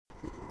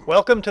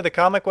Welcome to the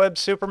Comic Web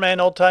Superman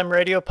Old Time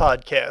Radio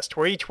podcast,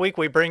 where each week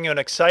we bring you an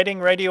exciting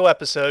radio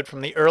episode from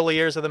the early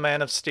years of the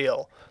Man of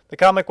Steel. The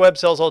Comic Web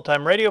sells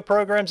old-time radio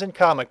programs and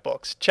comic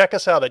books. Check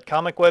us out at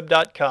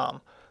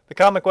comicweb.com. The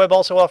Comic Web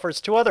also offers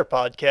two other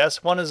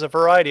podcasts. One is a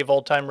variety of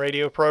old-time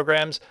radio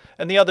programs,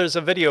 and the other is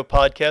a video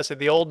podcast of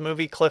the old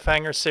movie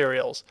cliffhanger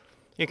serials.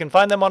 You can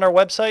find them on our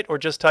website or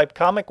just type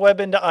Comic Web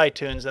into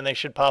iTunes and they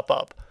should pop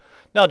up.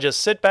 Now just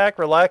sit back,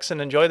 relax,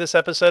 and enjoy this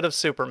episode of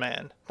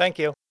Superman. Thank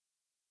you.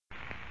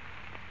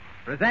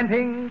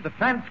 Presenting the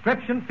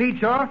transcription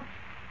feature,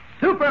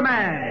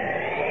 Superman.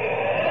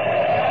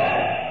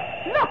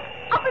 Look,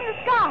 up in the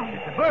sky.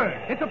 It's a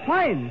bird. It's a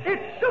plane.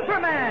 It's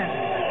Superman.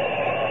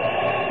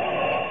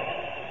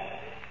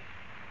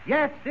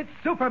 Yes, it's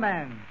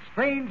Superman,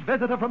 strange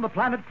visitor from the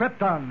planet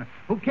Krypton,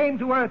 who came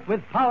to Earth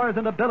with powers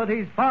and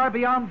abilities far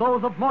beyond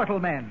those of mortal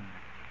men.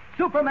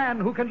 Superman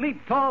who can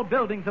leap tall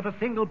buildings at a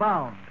single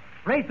bound,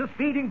 race a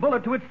speeding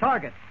bullet to its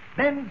target,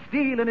 bend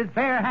steel in his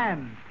bare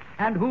hands,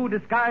 and who,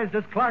 disguised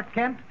as Clark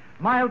Kent,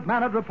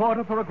 mild-mannered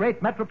reporter for a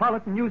great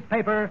metropolitan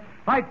newspaper,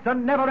 fights a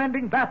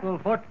never-ending battle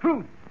for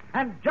truth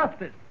and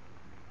justice.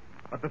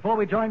 But before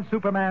we join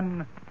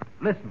Superman,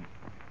 listen.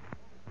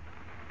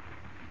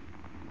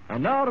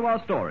 And now to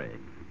our story.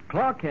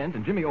 Clark Kent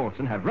and Jimmy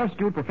Olsen have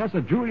rescued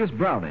Professor Julius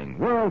Browning,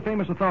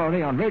 world-famous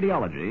authority on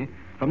radiology,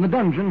 from the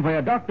dungeon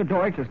where Dr.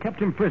 Deutsch has kept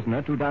him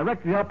prisoner to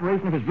direct the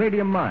operation of his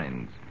radium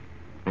mines.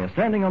 They are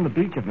standing on the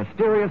beach of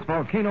mysterious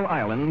Volcano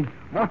Island,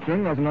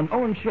 watching as an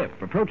unowned ship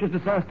approaches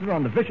disaster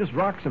on the vicious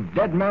rocks of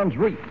Dead Man's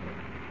Reef.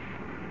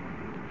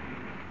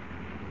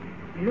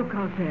 Look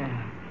out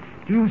there.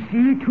 Do you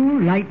see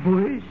two light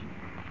buoys?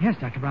 Yes,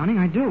 Dr. Browning,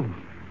 I do.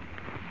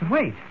 But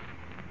wait.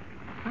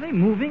 Are they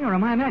moving, or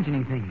am I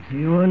imagining things?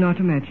 You are not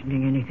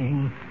imagining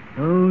anything.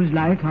 Those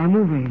lights are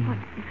moving. But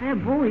if they're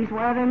buoys,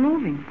 why are they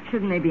moving?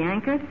 Shouldn't they be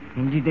anchored?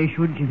 Indeed they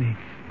should, Jimmy.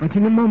 But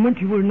in a moment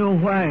you will know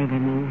why they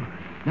move.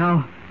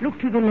 Now, look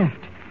to the left.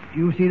 Do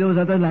you see those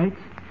other lights?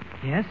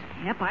 Yes?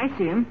 Yep, I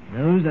see them.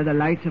 Those are the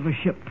lights of a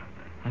ship.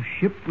 A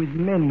ship with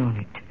men on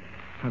it.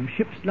 From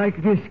ships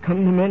like this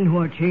come the men who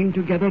are chained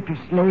together to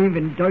slave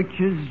in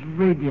Deutsch's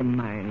radium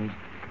mines.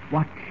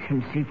 Watch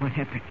and see what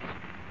happens.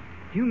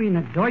 Do you mean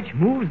that Deutsch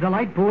moves the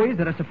light buoys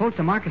that are supposed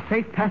to mark a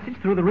safe passage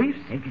through the reefs?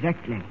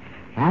 Exactly.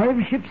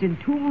 5 ships in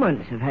 2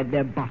 months have had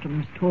their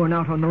bottoms torn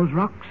out on those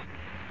rocks.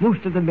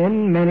 Most of the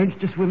men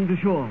managed to swim to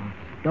shore.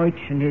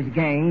 Deutsch and his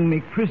gang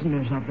make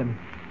prisoners of them.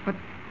 But,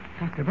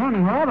 Dr.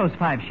 Browning, where are those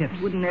 5 ships?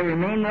 Wouldn't they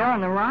remain there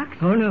on the rocks?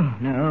 Oh,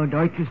 no.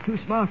 Deutsch is too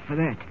smart for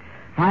that.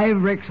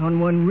 5 wrecks on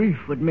one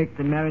reef would make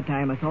the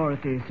maritime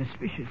authorities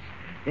suspicious.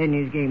 Then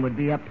his game would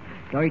be up.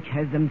 Deutsch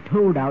has them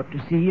towed out to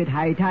sea at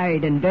high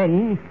tide, and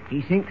then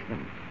he sinks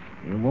them.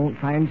 You won't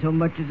find so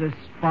much as a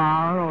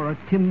spar or a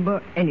timber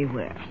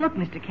anywhere. Look,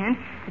 Mr. Kent,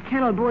 the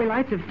Channel buoy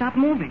lights have stopped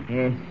moving.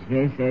 Yes,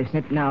 they're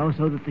set now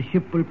so that the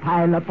ship will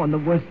pile up on the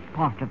worst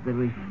part of the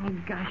reef. Oh,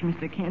 gosh,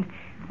 Mr. Kent,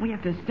 we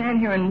have to stand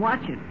here and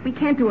watch it. We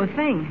can't do a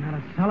thing. Not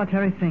a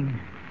solitary thing.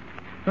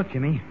 Look,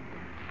 Jimmy,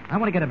 I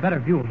want to get a better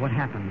view of what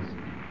happens.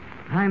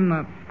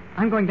 I'm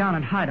going down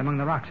and hide among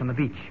the rocks on the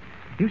beach.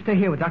 You stay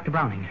here with Dr.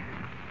 Browning.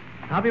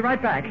 I'll be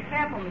right back. Be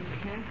careful,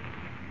 Mr. Kent.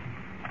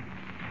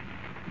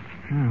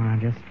 Oh, I'll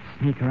just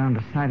sneak around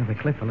the side of the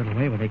cliff a little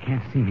way where they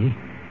can't see me.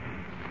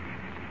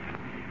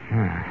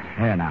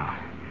 There now.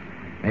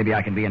 Maybe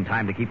I can be in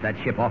time to keep that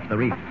ship off the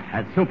reef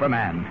as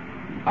Superman.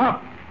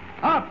 Up,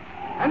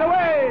 and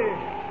away!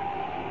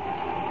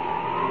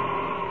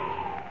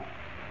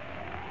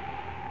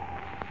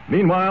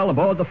 Meanwhile,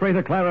 aboard the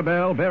freighter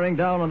Clarabelle, bearing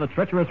down on the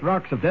treacherous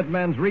rocks of Dead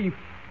Man's Reef,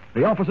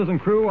 the officers and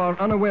crew are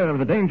unaware of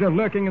the danger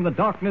lurking in the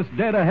darkness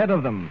dead ahead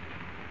of them.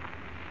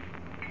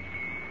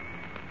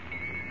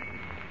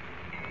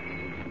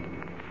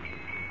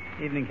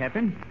 Evening,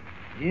 Captain.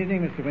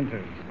 Evening, Mr.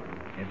 Winters.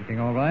 Everything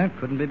all right?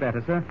 Couldn't be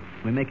better, sir.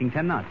 We're making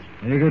 10 knots.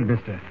 Very good,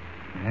 mister.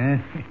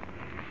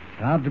 It's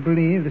hard to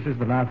believe this is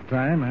the last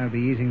time I'll be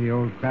easing the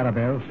old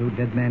Clarabelle through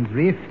Dead Man's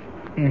Reef.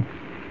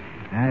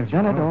 I've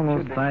done it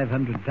almost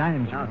 500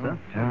 times. Now, sir.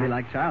 It'll be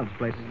like child's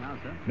play now,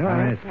 sir. No,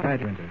 that's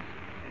right, Winters.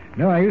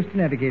 No, I used to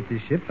navigate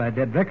this ship by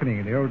dead reckoning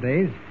in the old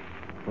days,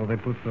 before they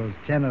put those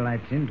channel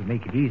lights in to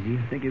make it easy.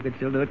 Think you could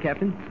still do it,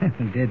 Captain?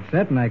 Dead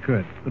certain I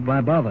could. But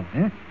why bother,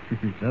 eh?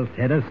 Just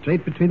head us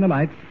straight between the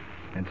lights.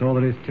 That's all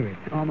there is to it.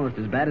 Almost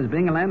as bad as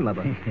being a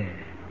landlubber.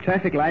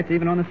 Traffic lights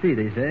even on the sea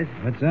these days.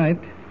 That's right.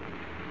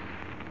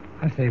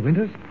 I say,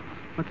 Winters.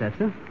 What's that,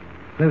 sir?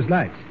 Those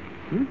lights.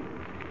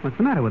 What's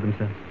the matter with them,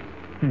 sir?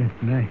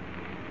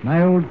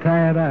 My old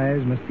tired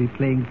eyes must be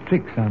playing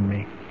tricks on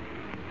me.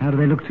 How do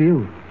they look to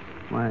you?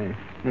 Why,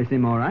 they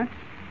seem all right.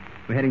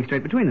 We're heading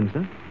straight between them,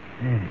 sir.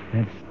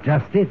 That's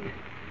just it.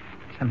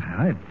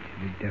 Somehow it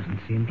doesn't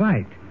seem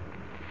right.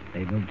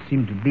 They don't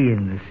seem to be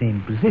in the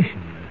same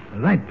position, the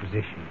right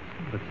position.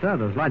 But, sir,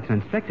 those lights are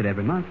inspected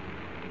every month.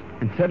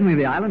 And certainly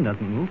the island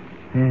doesn't move.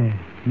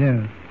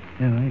 No,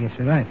 I guess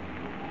you're right.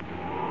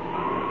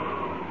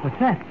 What's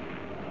that?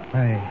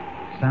 Why,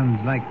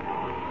 sounds like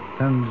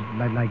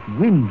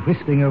wind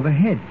whistling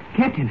overhead.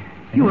 Captain,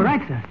 you were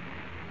right, sir.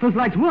 Those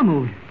lights were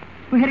moved.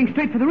 We're heading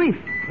straight for the reef.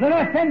 The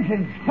left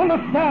engines, full of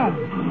stern.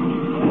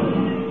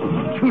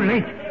 Too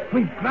late.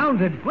 We've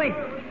grounded. Wait.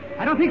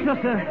 I don't think so,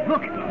 sir.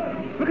 Look.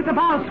 Look at the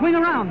bows swing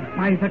around.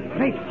 By the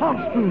great hog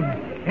spoon.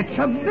 It's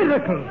a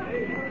miracle.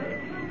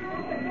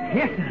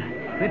 Yes,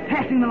 sir. We're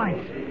passing the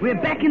lights.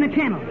 We're back in the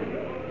channel.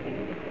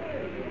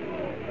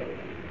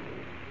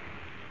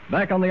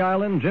 Back on the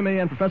island, Jimmy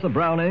and Professor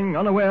Browning,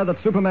 unaware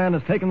that Superman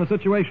has taken the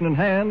situation in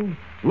hand,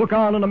 look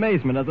on in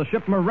amazement as the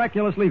ship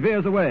miraculously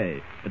veers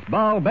away, its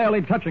bow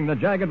barely touching the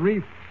jagged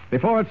reef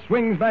before it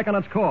swings back on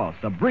its course,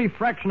 a brief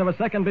fraction of a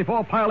second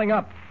before piling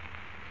up.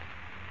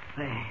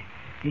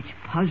 It's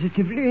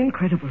positively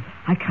incredible.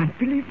 I can't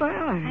believe my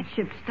eyes. That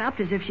ship stopped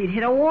as if she'd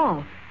hit a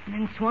wall, and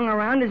then swung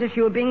around as if she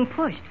were being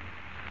pushed.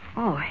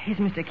 Oh, here's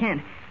Mr.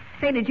 Kent.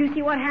 Say, did you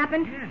see what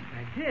happened? Yes,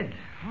 I did.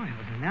 Oh, it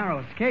was a narrow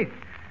escape.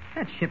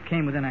 That ship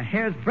came within a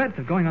hair's breadth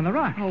of going on the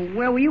rocks. Oh,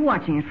 where were you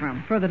watching it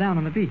from? Further down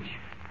on the beach.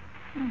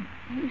 Oh,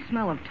 you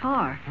smell of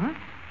tar. Huh?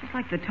 Just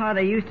like the tar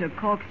they use to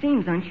caulk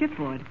seams on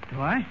shipboard. Do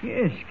I?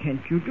 Yes,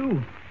 Kent, you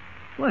do.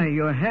 Why,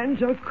 your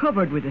hands are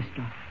covered with this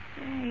stuff.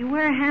 Say,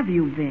 where have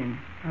you been?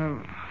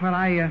 Well,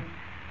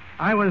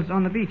 I was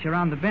on the beach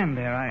around the bend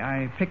there.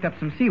 I picked up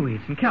some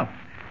seaweed, some kelp.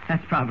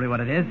 That's probably what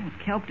it is.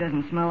 Kelp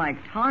doesn't smell like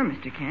tar,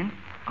 Mr. Kent.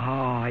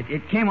 Oh,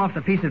 it came off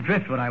the piece of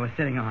driftwood I was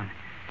sitting on.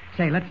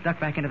 Say, let's duck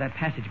back into that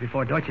passage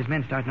before Deutsch's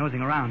men start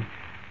nosing around.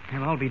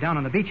 They'll all be down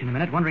on the beach in a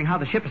minute, wondering how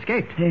the ship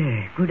escaped.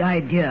 Good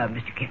idea,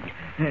 Mr.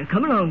 Kent.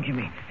 Come along,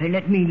 Jimmy.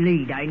 Let me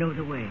lead. I know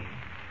the way.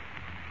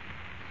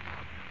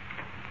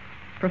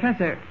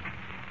 Professor,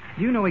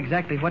 do you know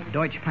exactly what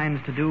Deutsch plans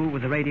to do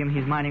with the radium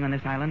he's mining on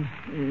this island?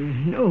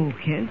 No,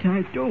 Kent,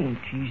 I don't.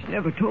 He's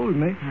never told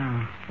me.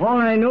 Oh. All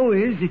I know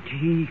is that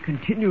he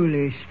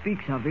continually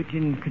speaks of it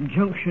in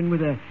conjunction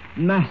with a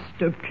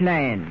master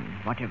plan,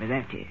 whatever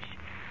that is.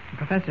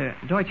 Professor,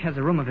 Deutsch has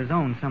a room of his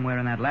own somewhere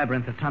in that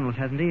labyrinth of tunnels,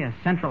 hasn't he? A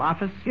central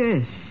office?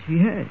 Yes, he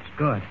has.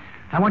 Good.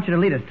 I want you to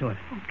lead us to it.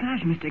 Oh,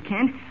 gosh, Mr.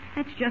 Kent,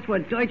 that's just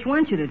what Deutsch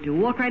wants you to do.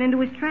 Walk right into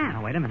his trap.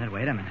 Now, wait a minute.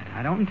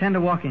 I don't intend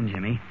to walk in,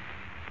 Jimmy.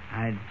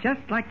 I'd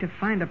just like to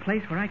find a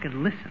place where I could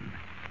listen.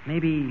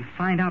 Maybe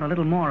find out a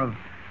little more of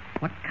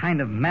what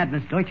kind of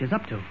madness Deutsch is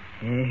up to.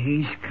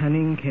 He's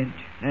cunning, Kent,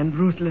 and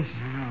ruthless.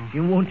 I know.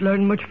 You won't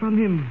learn much from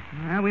him.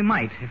 We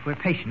might, if we're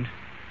patient.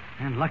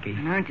 And lucky.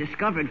 And aren't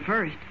discovered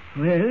first.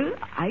 Well,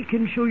 I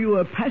can show you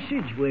a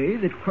passageway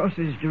that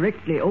crosses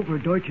directly over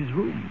Deutsch's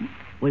room.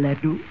 Will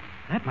that do?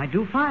 That might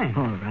do fine.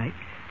 All right.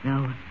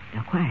 Now,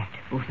 quiet,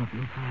 both of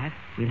you. Quiet.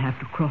 We'll have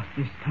to cross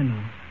this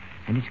tunnel,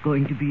 and it's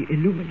going to be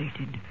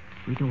illuminated.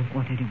 We don't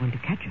want anyone to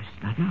catch us,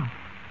 not now.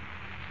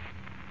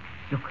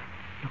 Look,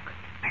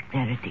 back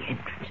there at the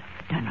entrance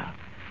of the tunnel.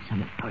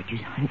 Some of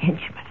Deutsch's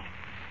henchmen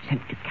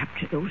sent to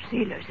capture those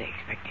sailors they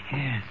expected.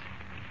 Yes.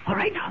 All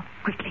right, now,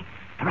 quickly.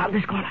 Around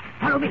this corner.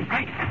 Follow me.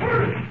 Right.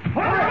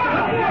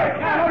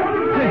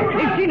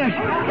 They've seen us.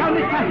 Down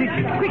this passage.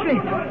 Quickly.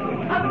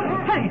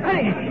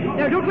 Hurry.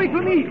 Now, don't wait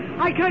for me.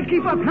 I can't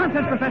keep up.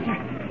 Nonsense, Professor.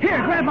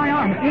 Here, grab my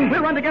arm.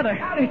 We'll run together.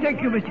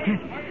 Thank you, Mr.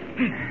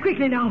 Kent.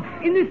 Quickly now.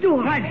 In this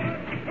door. Right.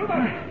 There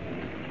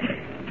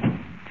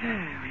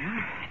we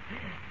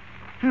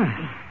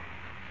are.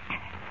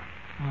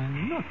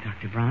 Why, look,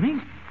 Dr.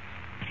 Browning.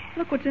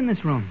 Look what's in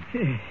this room.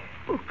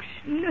 Books.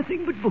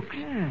 Nothing but books.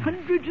 Yeah.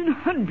 Hundreds and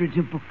hundreds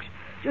of books.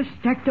 Just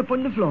stacked up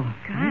on the floor.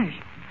 Gosh,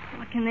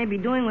 what can they be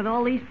doing with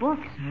all these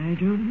books? I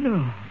don't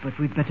know, but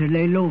we'd better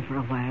lay low for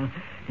a while.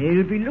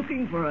 They'll be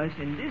looking for us,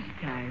 and this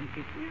time,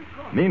 if we're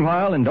caught...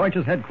 Meanwhile, in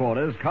Deutsch's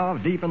headquarters,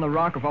 carved deep in the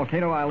rock of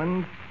Volcano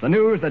Island, the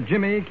news that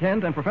Jimmy,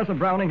 Kent, and Professor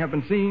Browning have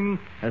been seen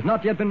has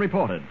not yet been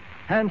reported.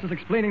 Hans is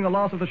explaining the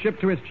loss of the ship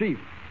to his chief.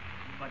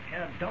 But,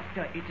 Herr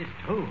Doctor, it is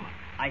true.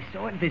 I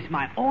saw it with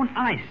my own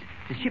eyes.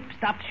 The ship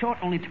stopped short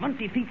only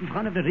 20 feet in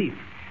front of the reef.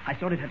 I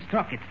thought it had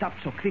struck. It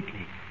stopped so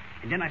quickly.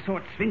 And then I saw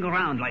it swing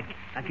around like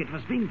it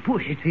was being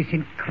pushed. It is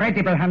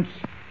incredible, Hans.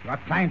 You are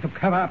trying to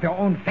cover up your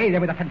own failure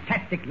with a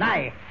fantastic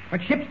lie.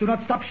 But ships do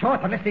not stop short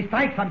unless they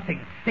strike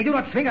something. They do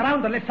not swing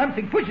around unless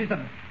something pushes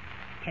them.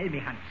 Tell me,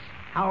 Hans,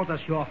 how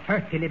does your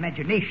fertile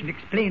imagination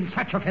explain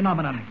such a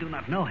phenomenon? I do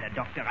not know, Herr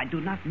Doctor. I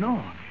do not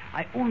know.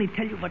 I only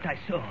tell you what I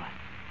saw.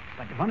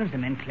 But one of the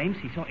men claims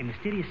he saw a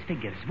mysterious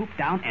figure swoop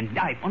down and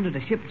dive under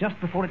the ship just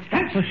before it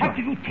stopped. Hans, what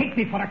do you take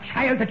me for a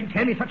child that you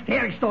tell me such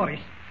fairy stories?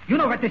 You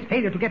know what this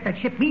failure to get that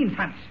ship means,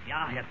 Hans.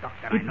 Yeah, Herr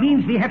Doctor, I It know.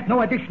 means we have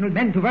no additional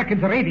men to work in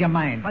the radium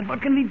mine. But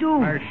what can we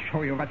do? I'll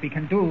show you what we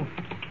can do.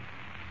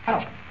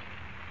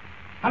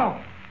 Hello.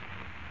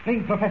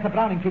 Bring Professor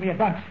Browning to me at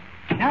once.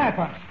 Now at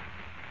once.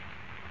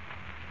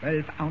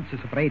 12 ounces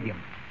of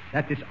radium.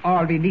 That is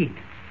all we need.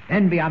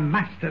 Then we are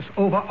masters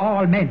over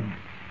all men.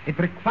 It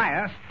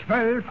requires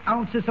 12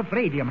 ounces of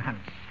radium, Hans.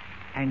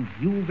 And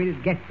you will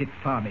get it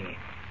for me.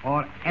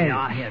 Or else.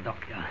 Yeah, Herr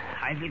Doctor.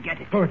 I will get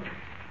it. Good.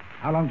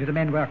 How long do the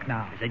men work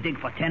now? They dig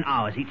for 10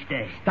 hours each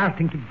day.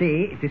 Starting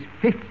today, it is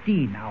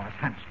 15 hours,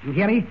 Hans. Do you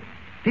hear me?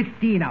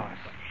 15 hours.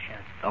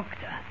 Herr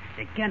Doctor,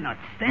 they cannot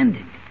stand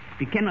it.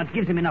 We cannot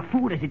give them enough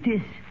food as it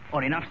is,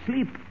 or enough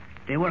sleep.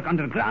 They work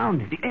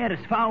underground. The air is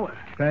foul.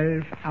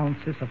 12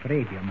 ounces of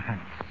radium, Hans.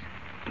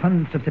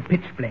 Tons of the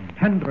pitch blende,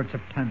 hundreds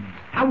of tons,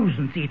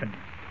 thousands even.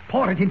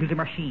 Pour it into the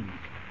machines.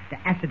 The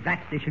acid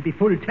vats, they should be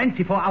full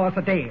 24 hours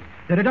a day.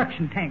 The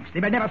reduction tanks, they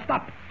will never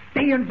stop.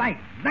 Day and night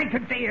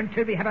and day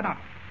until we have enough.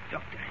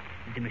 Doctor,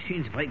 if the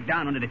machines break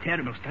down under the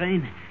terrible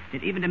strain,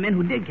 then even the men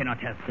who did cannot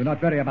help us. Do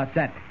not worry about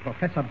that.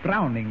 Professor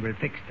Browning will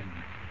fix them.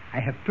 I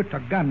have put a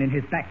gun in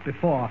his back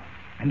before,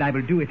 and I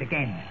will do it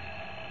again.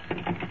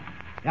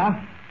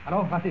 Yeah?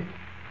 Hello, what is?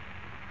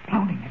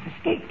 Browning has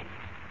escaped.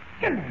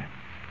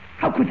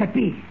 How could that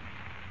be?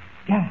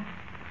 Yeah,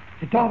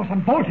 the door was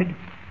unbolted.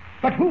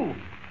 But who?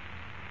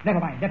 Never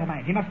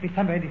mind. He must be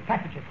somewhere in these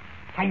passages.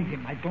 Find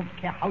him. I don't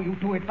care how you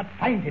do it, but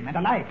find him and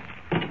alive.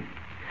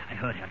 I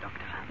heard her,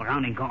 Doctor.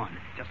 Browning gone,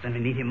 just when we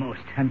need him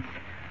most. Hans,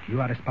 you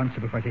are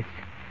responsible for this.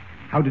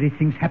 How do these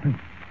things happen?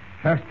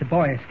 First the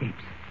boy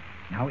escapes.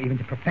 Now even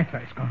the professor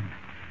is gone.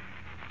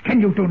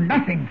 Can you do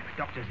nothing?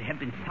 Doctor, they have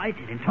been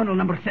sighted in tunnel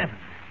number 7.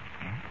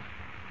 Yes?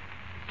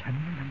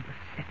 Tunnel number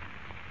 7.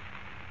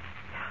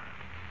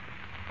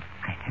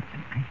 I have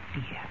an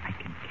idea. I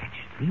can catch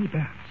 3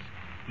 birds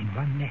in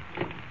one net.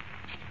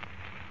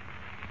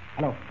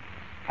 Hello.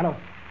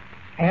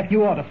 I have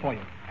new orders for you.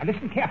 Now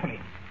listen carefully.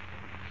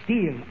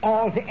 Seal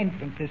all the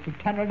entrances to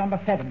tunnel number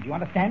 7. Do you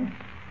understand?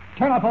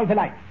 Turn off all the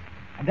lights.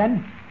 And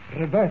then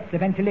reverse the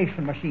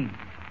ventilation machine.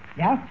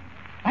 Yeah?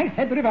 I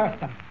said reverse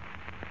them.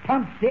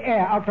 Pump the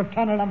air out of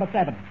tunnel number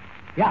 7.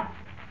 Yeah.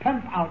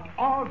 Pump out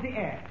all the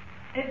air.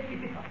 Empty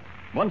this up.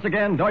 Once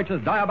again,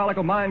 Deutsch's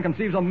diabolical mind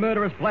conceives a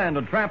murderous plan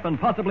to trap and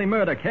possibly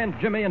murder Kent,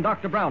 Jimmy, and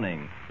Dr.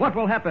 Browning. What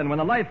will happen when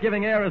the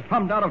life-giving air is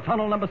pumped out of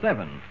tunnel number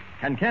 7?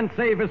 Can Kent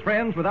save his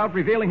friends without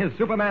revealing his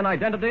Superman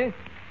identity?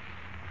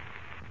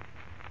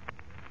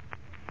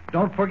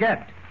 Don't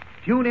forget,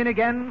 tune in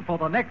again for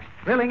the next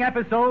thrilling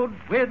episode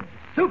with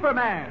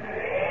Superman.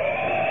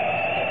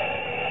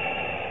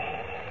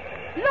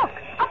 Look,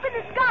 up in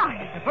the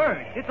sky. It's a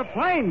bird. It's a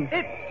plane.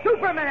 It's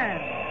Superman.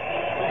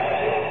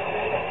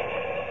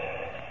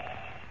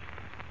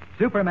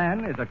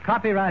 Superman is a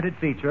copyrighted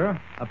feature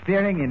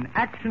appearing in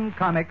Action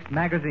Comics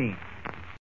magazine.